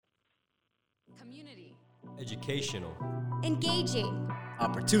Community. Educational. Engaging.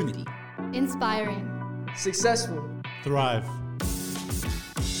 Opportunity. Inspiring. Successful. Thrive.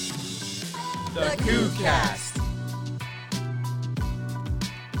 The COOCast.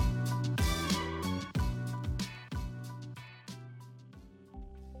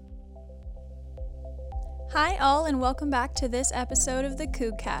 Hi all, and welcome back to this episode of the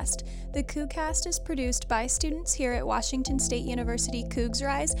COOCast. The COOCast is produced by students here at Washington State University Cougs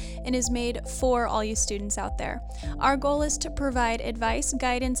Rise and is made for all you students out there. Our goal is to provide advice,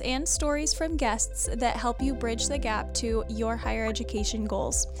 guidance, and stories from guests that help you bridge the gap to your higher education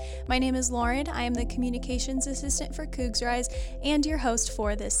goals. My name is Lauren. I am the Communications Assistant for Cougs Rise and your host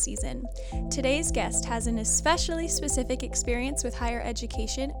for this season. Today's guest has an especially specific experience with higher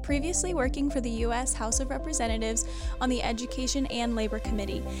education, previously working for the U.S. House of Representatives on the Education and Labor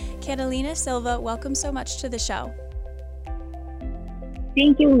Committee. Catalina Silva, welcome so much to the show.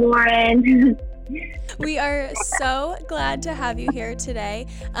 Thank you, Lauren. We are so glad to have you here today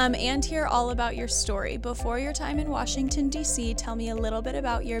and hear all about your story. Before your time in Washington, D.C., tell me a little bit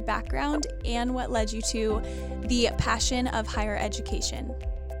about your background and what led you to the passion of higher education.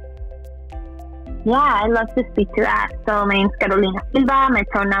 Yeah, I'd love to speak to that. So my name is Catalina Silva. My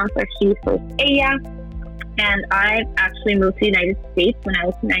pronouns are she, so ella. And I actually moved to the United States when I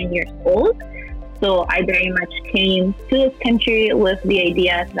was 9 years old. So I very much came to this country with the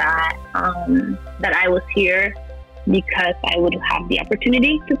idea that that I was here because I would have the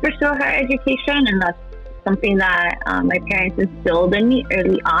opportunity to pursue higher education, and that's something that my parents instilled in me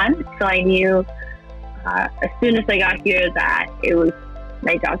early on. So I knew as soon as I got here that it was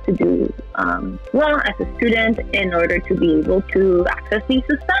my job to do well as a student in order to be able to access these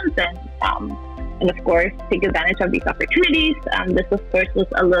systems and of course, take advantage of these opportunities. This, of course, was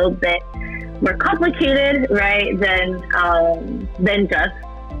a little bit more complicated, right, than just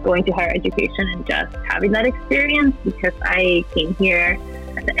going to higher education and just having that experience, because I came here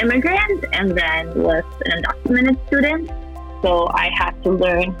as an immigrant and then was an undocumented student. So I had to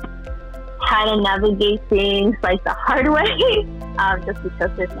learn how to navigate things like the hard way, just because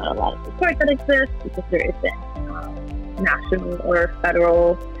there's not a lot of support that exists, because there isn't national or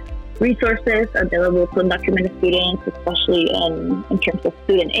federal resources available to undocumented students, especially in terms of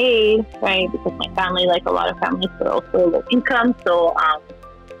student aid, right? Because my family, like a lot of families, are also low income. So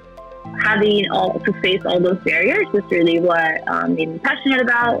having to face all those barriers is really what made me passionate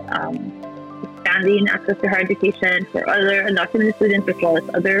about expanding access to higher education for other undocumented students, as well as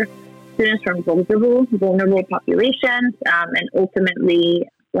other students from vulnerable populations. And ultimately,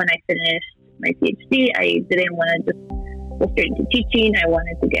 when I finished my PhD, I didn't want to just go straight into teaching. I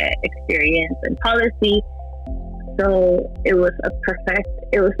wanted to get experience in policy. So it was a perfect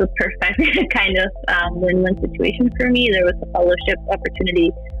kind of win-win situation for me. There was a fellowship opportunity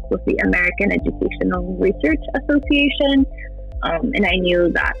with the American Educational Research Association. And I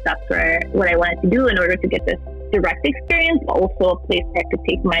knew that that's what I wanted to do in order to get this direct experience, but also a place where I could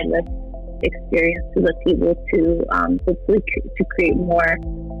take my lived experience to the table to hopefully to create more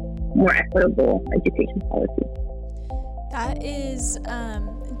equitable education policy. That is,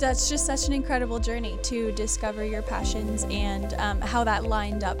 that's just such an incredible journey to discover your passions and how that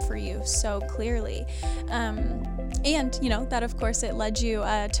lined up for you so clearly. And, you know, that of course it led you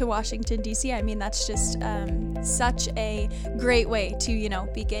to Washington, D.C. I mean, that's just such a great way to, you know,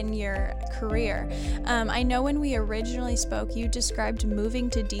 begin your career. I know when we originally spoke, you described moving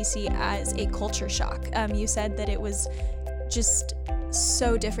to D.C. as a culture shock. You said that it was just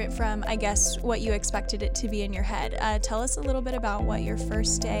so different from, I guess, what you expected it to be in your head. Tell us a little bit about what your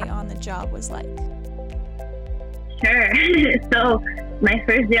first day on the job was like. Sure. So my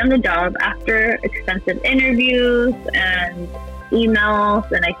first day on the job, after extensive interviews and emails,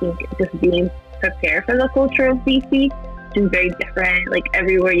 and I think just being prepared for the culture of DC, which is very different. Like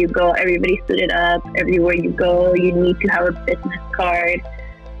everywhere you go, everybody suited up. Everywhere you go, you need to have a business card.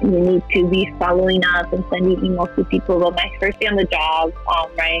 You need to be following up and sending emails to people. But my first day on the job,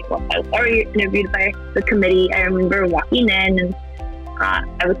 right, once I was already interviewed by the committee, I remember walking in and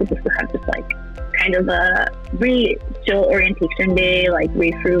I was supposed to have just like kind of a really chill orientation day, like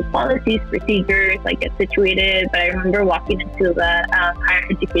read through policies, procedures, like get situated. But I remember walking into the higher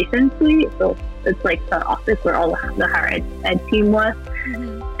education suite. So it's like the office where all the higher ed team was.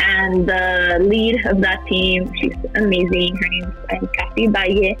 Mm-hmm. And the lead of that team, she's amazing. Her name is Kathy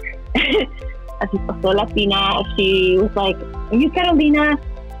Valle. Así pasó Latina. She was like, "Are you Catalina?"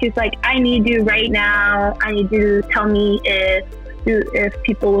 She's like, "I need you right now. I need you to tell me if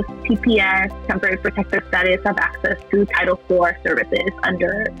people with TPS, temporary protected status, have access to Title IV services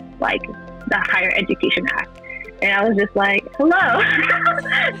under like the Higher Education Act." And I was just like, hello.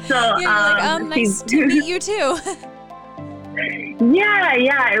 So nice to meet you too. Yeah,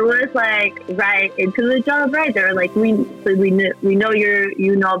 it was like right into the job, right? They were like, we know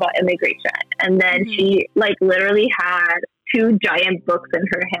you know about immigration, and then she like literally had 2 giant books in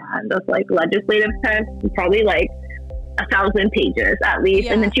her hand of like legislative text, probably like 1,000 pages at least.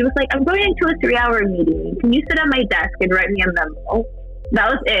 And then she was like, I'm going into a 3-hour meeting. Can you sit at my desk and write me a memo?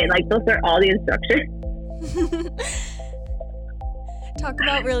 That was it. Like those are all the instructions. Talk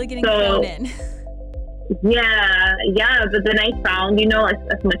about really getting thrown in. Yeah. But then I found,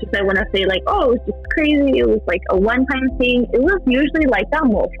 as much as I want to say like, oh, it was just crazy, it was like a one-time thing, it was usually like that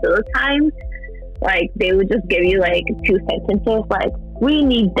most of the time. Like they would just give you like 2 sentences like, we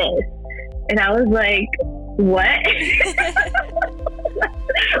need this. And I was like, what?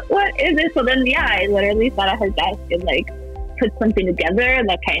 What is this? So then, I literally sat at her desk and like put something together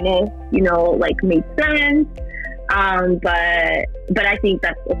that kind of, like made sense. But I think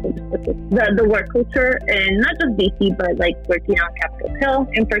that's also just the work culture, and not just DC, but like working on Capitol Hill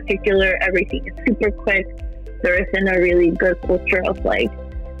in particular, everything is super quick. There isn't a really good culture of like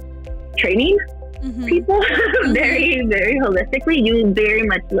training people very, very holistically. You very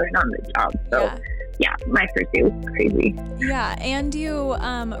much learn on the job. So yeah, my first day was crazy. Yeah, and you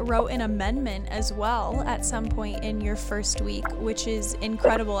wrote an amendment as well at some point in your first week, which is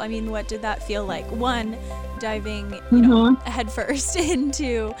incredible. I mean, what did that feel like? One, diving, head first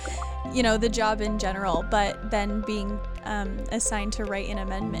into, the job in general, but then being assigned to write an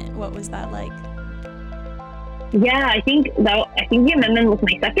amendment. What was that like? Yeah, I think the amendment was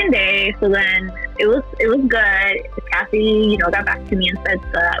my second day. So then it was good. Kathy, got back to me and said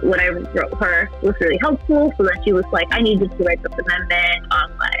that what I wrote her was really helpful. So then she was like, I needed to write this amendment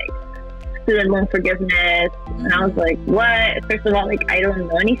on like student loan forgiveness. And I was like, what? First of all, like I don't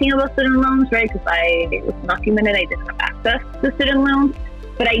know anything about student loans, right? Because it was documented I didn't have access to student loans.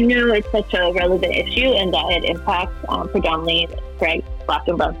 But I knew it's such a relevant issue and that it impacts predominantly Black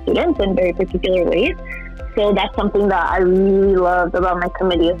and brown students in very particular ways. So that's something that I really loved about my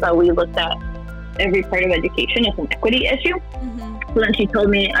committee, is that we looked at every part of education as an equity issue. So then she told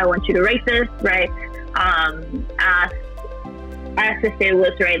me, I want you to write this, right? As if it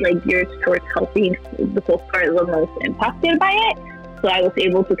was, right, like geared towards helping the folks who are the most impacted by it. So I was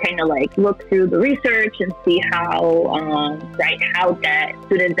able to kind of like look through the research and see how, how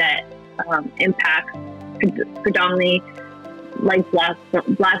student debt impacts predominantly like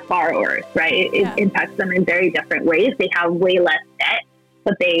Black borrowers, right? It impacts them in very different ways. They have way less debt,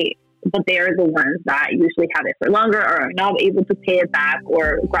 but they are the ones that usually have it for longer or are not able to pay it back,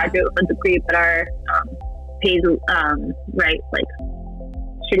 or graduate with a degree but are paid like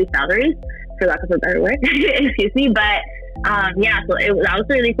shitty salaries, for lack of a better word. Excuse me. But so that was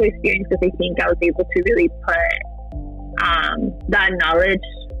a really cool experience, because I think I was able to really put that knowledge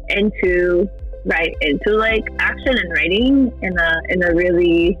into like action and writing in a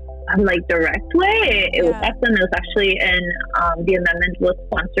really like direct way. It was awesome. It was actually the amendment was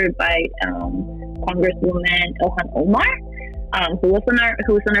sponsored by Congresswoman Ilhan Omar, who was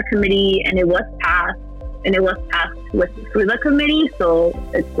on our committee, and it was passed through the committee. So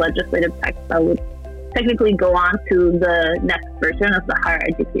it's legislative text that would technically go on to the next version of the Higher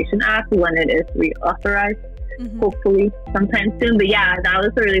Education Act when it is reauthorized. Hopefully sometime soon. But yeah, that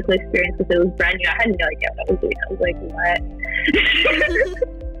was a really cool experience because it was brand new. I had no idea what I was doing. I was like, what?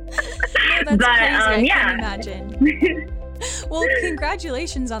 No, that's crazy. I can imagine. Well,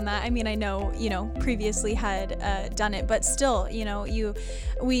 congratulations on that. I mean, I know, previously had done it, but still,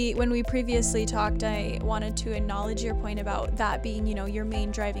 when we previously talked, I wanted to acknowledge your point about that being, your main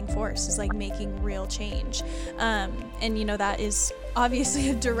driving force is like making real change. And, that is obviously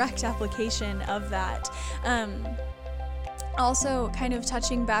a direct application of that. Also, kind of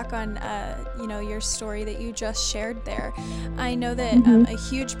touching back on, your story that you just shared there. I know that a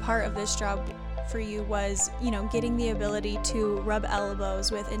huge part of this job for you was, getting the ability to rub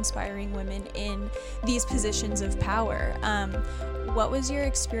elbows with inspiring women in these positions of power. What was your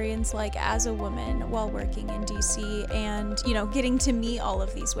experience like as a woman while working in DC and, getting to meet all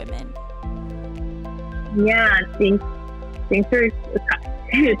of these women? Yeah, thanks for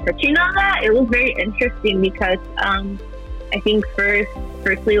touching on that. It was very interesting because I think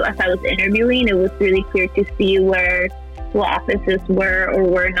firstly, as I was interviewing, it was really clear to see where offices were or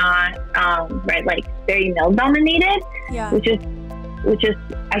were not, like very male dominated, which is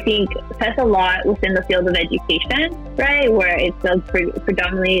I think says a lot within the field of education, right? Where it's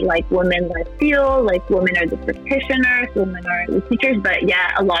predominantly like women-led field, like women are the practitioners, women are the teachers, but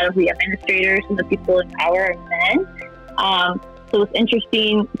a lot of the administrators and the people in power are men. So it was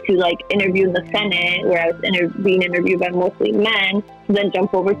interesting to like interview in the Senate, where I was being interviewed by mostly men, to then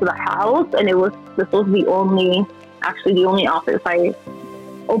jump over to the House, and this was the only office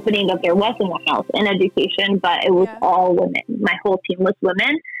opening that there was in the House in education, but it was all women. My whole team was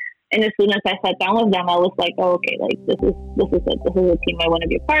women. And as soon as I sat down with them, I was like, oh, okay, like this is it. This is a team I want to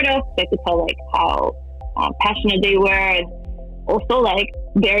be a part of. So I could tell like how passionate they were, and also like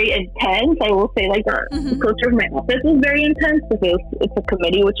very intense. I will say like the culture of my office was very intense because it's a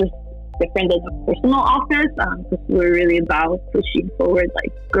committee, which is different than a personal office, because we're really about pushing forward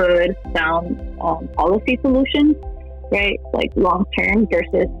like good, sound policy solutions, right? Like long term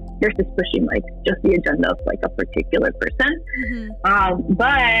versus pushing like just the agenda of like a particular person.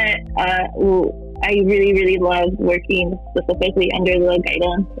 I really, really loved working specifically under the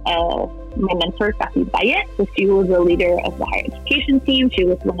guidance of my mentor, Kathy Bayet. So she was the leader of the higher education team. She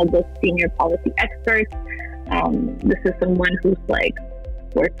was one of the senior policy experts. This is someone who's like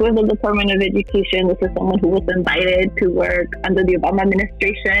worked with the Department of Education. This is someone who was invited to work under the Obama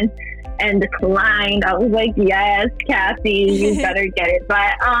administration and declined. I was like, yes, Kathy, you better get it.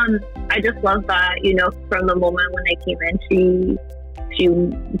 But I just love that, you know, from the moment when I came in, she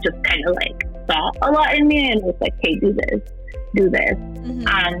just kind of like saw a lot in me and was like, hey, do this.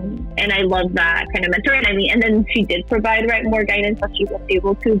 And I love that kind of mentoring. I mean, and then she did provide more guidance as she was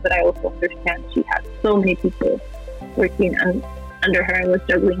able to, but I also understand she had so many people working under her and was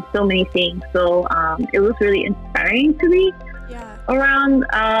juggling so many things. So it was really inspiring to me. Around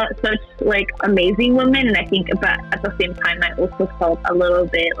such like amazing women, and I think, but at the same time, I also felt a little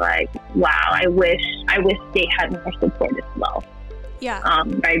bit like, wow, I wish they had more support as well.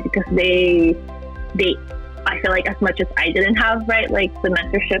 Right, because they, I feel like as much as I didn't have like the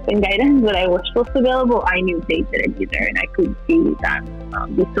mentorship and guidance that I wish was available, I knew they didn't either, and I could see that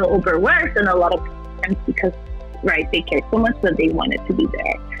they feel overworked and a lot of times because they cared so much that they wanted to be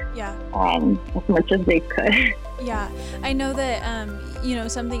there. As much as they could. I know that you know,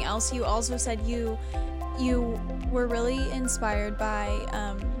 something else you also said, you were really inspired by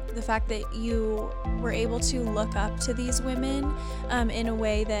the fact that you were able to look up to these women in a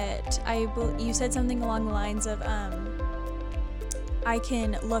way that you said something along the lines of I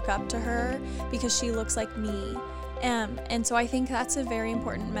can look up to her because she looks like me. And so I think that's a very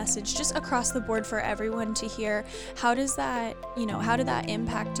important message just across the board for everyone to hear. How does that, you know, how did that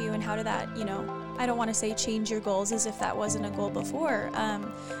impact you, and how did that, you know, I don't want to say change your goals as if that wasn't a goal before,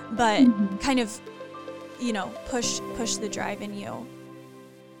 but kind of, you know, push the drive in you.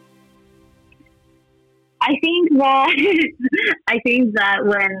 I think that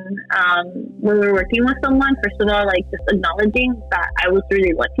when we were working with someone, first of all, like just acknowledging that I was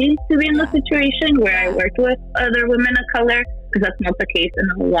really lucky to be in the situation where I worked with other women of color, because that's not the case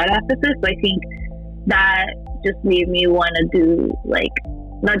in a lot of offices. So I think that just made me want to do like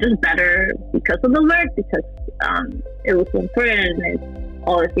not just better because of the work, because it was so important and it's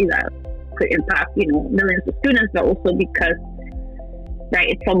policy that could impact, you know, millions of students, but also because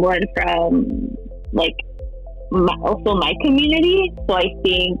it's someone from like also my community. So I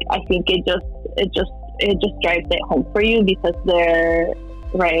think it just drives it home for you, because they're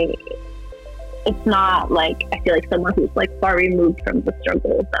it's not like, I feel like someone who's like far removed from the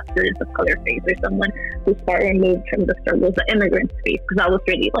struggles that students of color face, or someone who's far removed from the struggles that immigrants face, because that was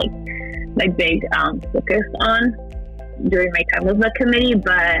really like my big focus on during my time with the committee.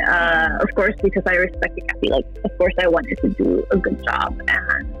 But of course, because I respected Kathy, like of course I wanted to do a good job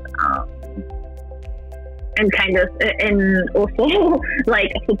and kind of, and also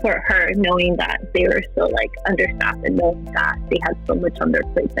like support her, knowing that they were so like understaffed and knowing that they had so much on their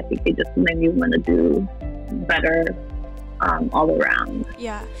plates. I think they just made me want to do better all around.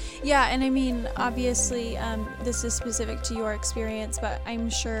 Yeah, and I mean, obviously, this is specific to your experience, but I'm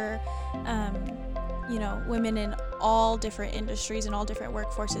sure, you know, women in all different industries and all different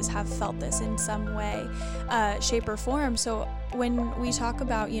workforces have felt this in some way, shape, or form. So when we talk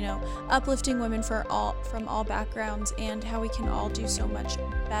about, you know, uplifting women from all backgrounds and how we can all do so much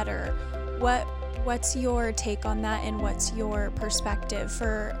better, what's your take on that, and what's your perspective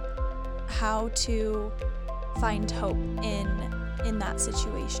for how to find hope in that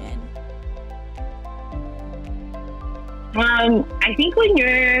situation? I think when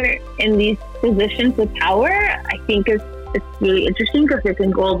you're in these positions of power, I think it's really interesting because it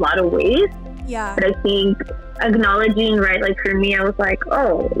can go a lot of ways. Yeah. But I think acknowledging, like for me, I was like,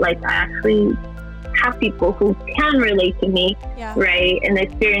 oh, like I actually have people who can relate to me, right? And the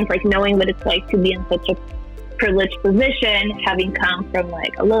experience, like knowing what it's like to be in such a privileged position, having come from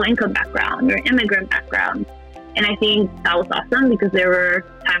like a low income background or immigrant background, And I think that was awesome because there were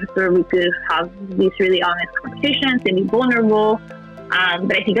times where we could have these really honest conversations and be vulnerable.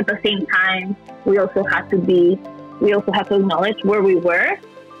 But I think at the same time, we also had to acknowledge where we were.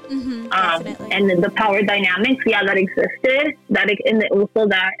 And the power dynamics, that existed, and also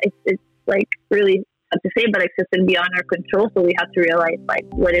that it's like really hard to say, but existed beyond our control. So we had to realize like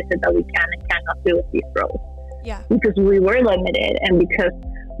what is it that we can and cannot do with these roles. Yeah. Because we were limited, and because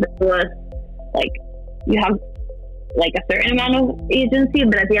there was like you have like a certain amount of agency,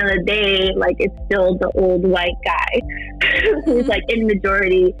 but at the end of the day, like it's still the old white guy who's like in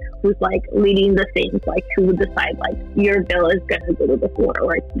majority, who's like leading the things, like who would decide like your bill is going to go to the floor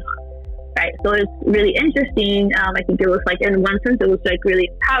or it's not. Right. So it's really interesting. I think it was like, in one sense, it was like really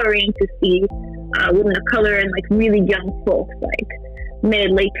empowering to see women of color and like really young folks, like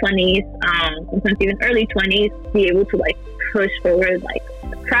mid, late 20s, sometimes even early 20s, be able to like push forward like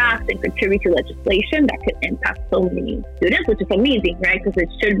craft and contribute to legislation that could impact so many students, which is amazing, right? Because it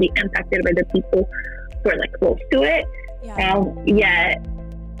should be impacted by the people who are like close to it. Yet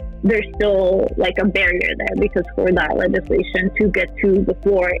there's still like a barrier there, because for that legislation to get to the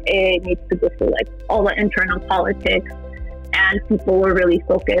floor, it needs to go through like all the internal politics, and people were really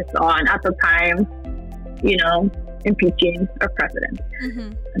focused on, at the time, impeaching our president.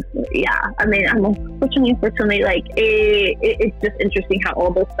 So, I mean, unfortunately, like it's just interesting how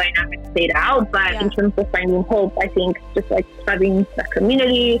all those dynamics played out. But in terms of finding hope, I think just like having that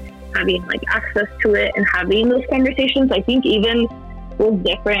community, having like access to it, and having those conversations, I think even was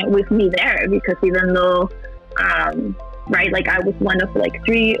different with me there, because even though, right, like I was one of like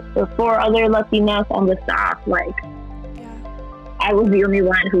 3 or 4 other Latinas on the staff, like I was the only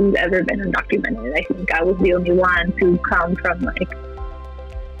one who's ever been undocumented. I think I was the only one to come from like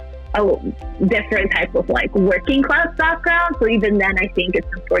a different type of like working class background. So even then, I think it's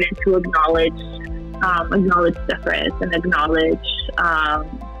important to acknowledge difference and acknowledge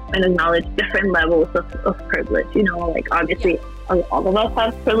different levels of privilege. Like obviously all of us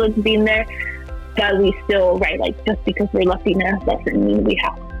have privilege being there, but we still, right, like just because we're Latina doesn't mean we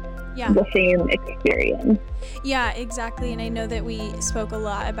have the same experience. Yeah, exactly. And I know that we spoke a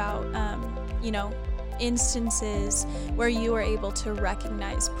lot about, instances where you were able to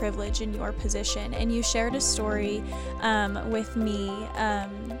recognize privilege in your position. And you shared a story with me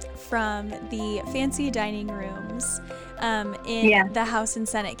from the fancy dining rooms in the House and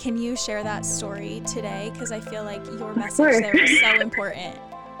Senate. Can you share that story today? Because I feel like your message there is so important.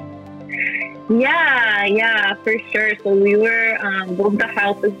 Yeah, for sure. So we were, both the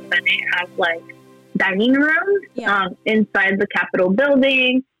House and Senate have like dining rooms inside the Capitol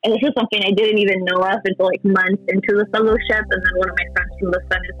building. And this is something I didn't even know of until like months into the fellowship. And then one of my friends from the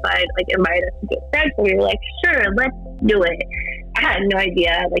Senate side like invited us to get fed. So we were like, sure, let's do it. I had no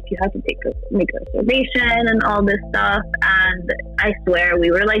idea, like you have to make a reservation and all this stuff. And I swear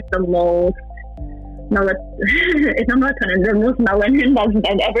we were like the most the most melanin that's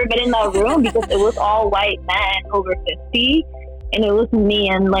ever been in that room, because it was all white men over 50, and it was me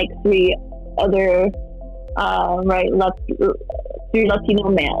and like 3 other three Latino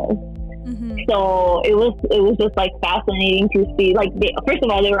males. So it was just like fascinating to see, like first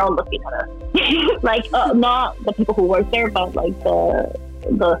of all, they were all looking at us like not the people who work there, but like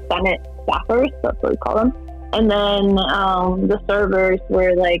the Senate staffers, that's what we call them. And then the servers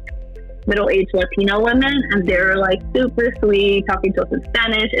were like middle-aged Latino women, and they were like super sweet, talking to us in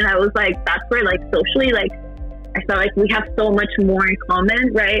Spanish. And I was like, that's where like socially, like I felt like we have so much more in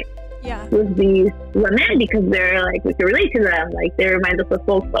common, right? With these women, because they're like, we can relate to them. Like they remind us of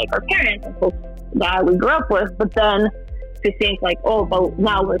folks like our parents and folks that we grew up with. But then to think like, oh, but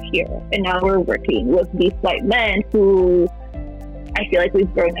now we're here and now we're working with these white men who I feel like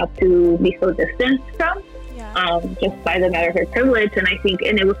we've grown up to be so distant from. Just by the matter of her privilege. And I think,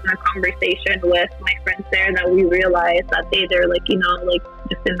 and it was in a conversation with my friends there that we realized that they're like, like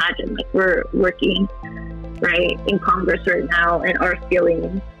just imagine like we're working right in Congress right now, and our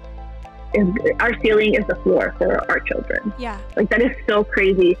ceiling is the floor for our children. Like that is so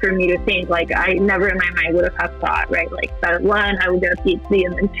crazy for me to think. Like I never in my mind would have thought, right, like that 1, I would get a PhD,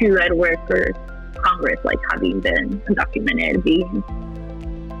 and then 2, I'd work for Congress, like having been undocumented, being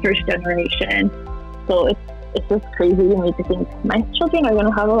first generation. So it's just crazy to me to think my children are going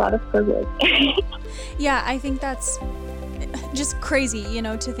to have a lot of privilege. Yeah, I think that's just crazy,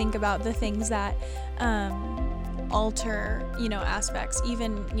 to think about the things that alter, aspects,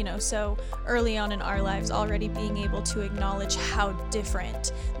 even, so early on in our lives, already being able to acknowledge how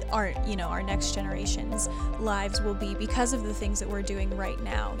different our next generation's lives will be because of the things that we're doing right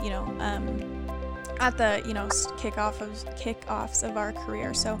now. at the, you know, kickoffs of our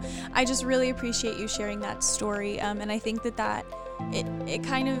career. So I just really appreciate you sharing that story. And I think that it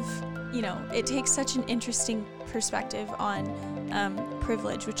kind of, you know, it takes such an interesting perspective on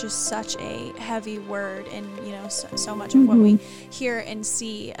privilege, which is such a heavy word, and, you know, so much of what we hear and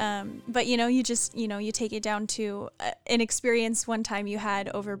see. But, you know, you take it down to an experience one time you had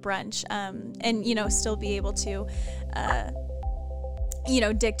over brunch, and, you know, still be able to, you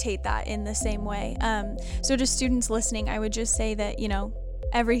know, dictate that in the same way. So to students listening, I would just say that, you know,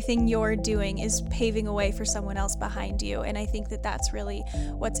 everything you're doing is paving a way for someone else behind you. And I think that that's really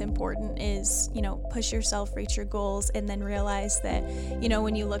what's important is, you know, push yourself, reach your goals, and then realize that, you know,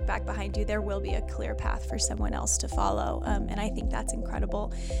 when you look back behind you, there will be a clear path for someone else to follow. And I think that's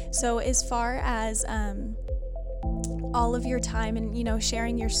incredible. So as far as, all of your time and, you know,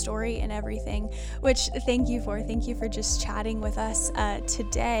 sharing your story and everything, which thank you for just chatting with us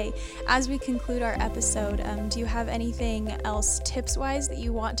today. As we conclude our episode, do you have anything else tips wise that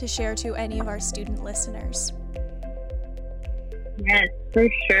you want to share to any of our student listeners? Yes, for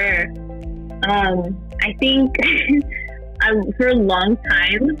sure. I think for a long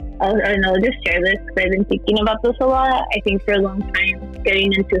time, and I'll just share this because I've been thinking about this a lot. I think for a long time,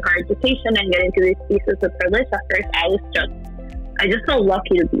 getting into higher education and getting into these pieces of privilege, at first I just felt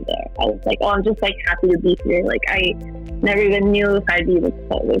lucky to be there. I was like, oh, I'm just like happy to be here. Like, I never even knew if I'd be able to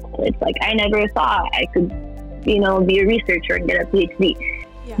start with college. Like, I never thought I could, you know, be a researcher and get a PhD.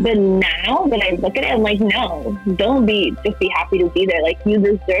 Yeah. But now that I look at it, I'm like, no, don't just be happy to be there. Like, you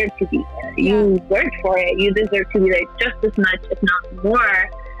deserve to be there. Yeah. You worked for it. You deserve to be there just as much, if not more,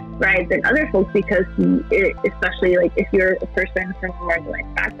 right, than other folks, because especially like if you're a person from a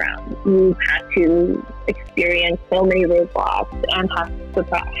marginalized background, you've had to experience so many roadblocks and have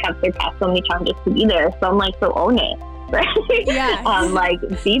surpassed so many challenges to be there. So I'm like, so own it. Right? Yeah. Like,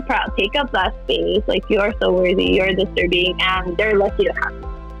 be proud, take up that space. Like, you are so worthy, you're deserving, and they're lucky to have you.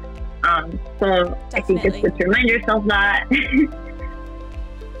 So definitely. I think it's good to remind yourself that.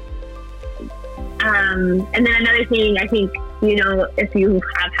 And then another thing, I think, you know, if you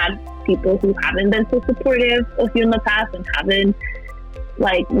have had people who haven't been so supportive of you in the past and haven't,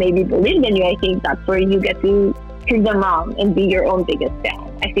 like, maybe believed in you, I think that's where you get to prove them wrong and be your own biggest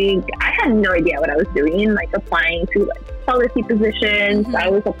fan. I think I had no idea what I was doing, like applying to like policy positions. I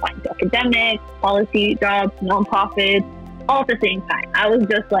was applying to academics, policy jobs, nonprofits, all at the same time. I was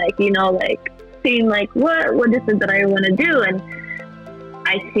just like, you know, like seeing like what is it that I want to do. And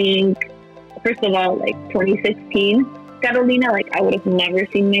I think, first of all, like 2016, Carolina, like I would have never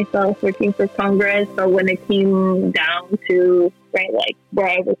seen myself working for Congress. So when it came down to, right, like where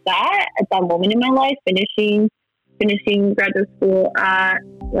I was at that moment in my life, finishing graduate school at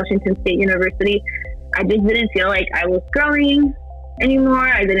Washington State University, I just didn't feel like I was growing anymore.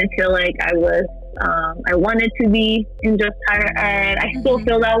 I didn't feel like I was, I wanted to be in just higher ed. I still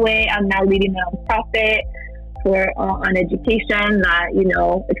feel that way. I'm now leading a nonprofit on education that, you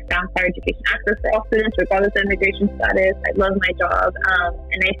know, expands higher education access for all students, regardless of immigration status. I love my job.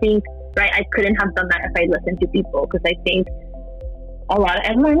 And I think, right, I couldn't have done that if I listened to people, because I think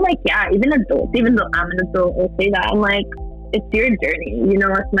and I'm like, yeah, even adults, even though I'm an adult, will say that. I'm like, it's your journey, you know,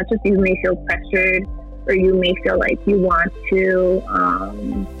 as much as you may feel pressured or you may feel like you want to,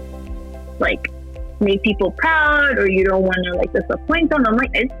 like, make people proud, or you don't want to like disappoint them. I'm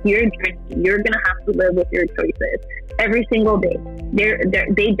like, it's your journey. You're gonna have to live with your choices every single day.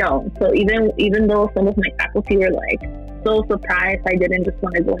 They don't. So even though some of my faculty were like so surprised I didn't just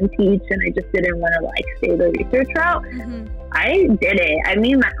want to go and teach and I just didn't want to like stay the research route, I did it. I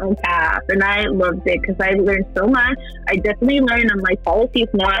made my own path and I loved it because I learned so much. I definitely learned I'm like, policy is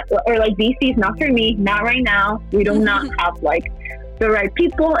not, or like DC is not for me, not right now. We do not have like the right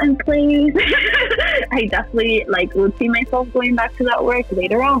people in place. I definitely like would see myself going back to that work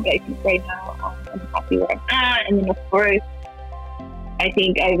later on, but I think right now I'm happy where I'm at. And then of course, I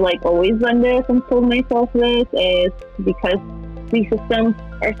think I've like always done this and told myself this is because these systems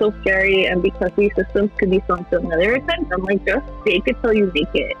are so scary and because these systems could be so unfamiliar at times. I'm like, just fake it till you make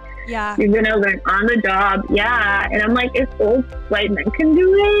it. Yeah. You're gonna learn on the job. Yeah. And I'm like, if old white men can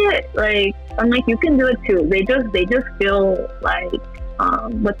do it, like, I'm like, you can do it too. They just feel like,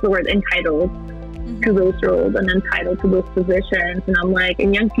 what's the word, entitled to those roles and entitled to those positions. And I'm like,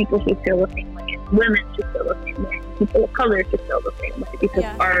 and young people should feel the same way. And women should feel the same way. People of color should feel the same way because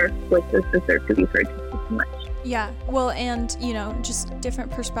our voices deserve to be heard just as much. Yeah. Well, and, you know, just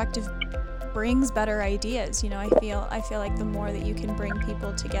different perspective brings better ideas. I feel like the more that you can bring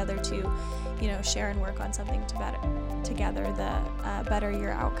people together to, share and work on something together, the better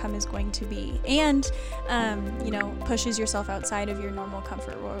your outcome is going to be. And, pushes yourself outside of your normal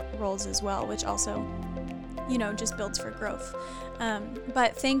comfort roles as well, which also, just builds for growth.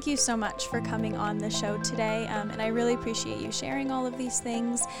 But thank you so much for coming on the show today. And I really appreciate you sharing all of these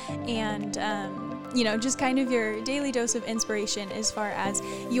things and, just kind of your daily dose of inspiration as far as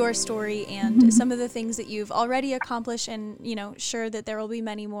your story and some of the things that you've already accomplished, and, sure that there will be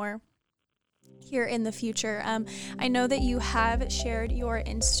many more here in the future. I know that you have shared your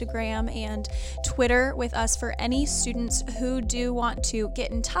Instagram and Twitter with us for any students who do want to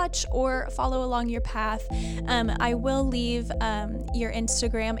get in touch or follow along your path. I will leave your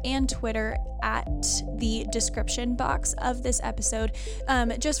Instagram and Twitter at the description box of this episode,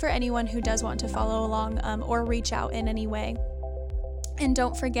 just for anyone who does want to follow along or reach out in any way. And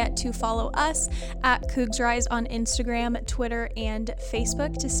don't forget to follow us at Cougs Rise on Instagram, Twitter, and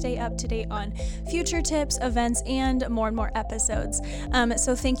Facebook to stay up to date on future tips, events, and more episodes.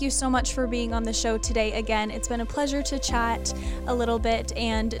 So thank you so much for being on the show today. Again, it's been a pleasure to chat a little bit.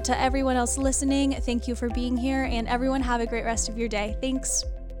 And to everyone else listening, thank you for being here. And everyone, have a great rest of your day. Thanks.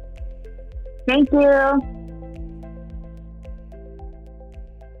 Thank you.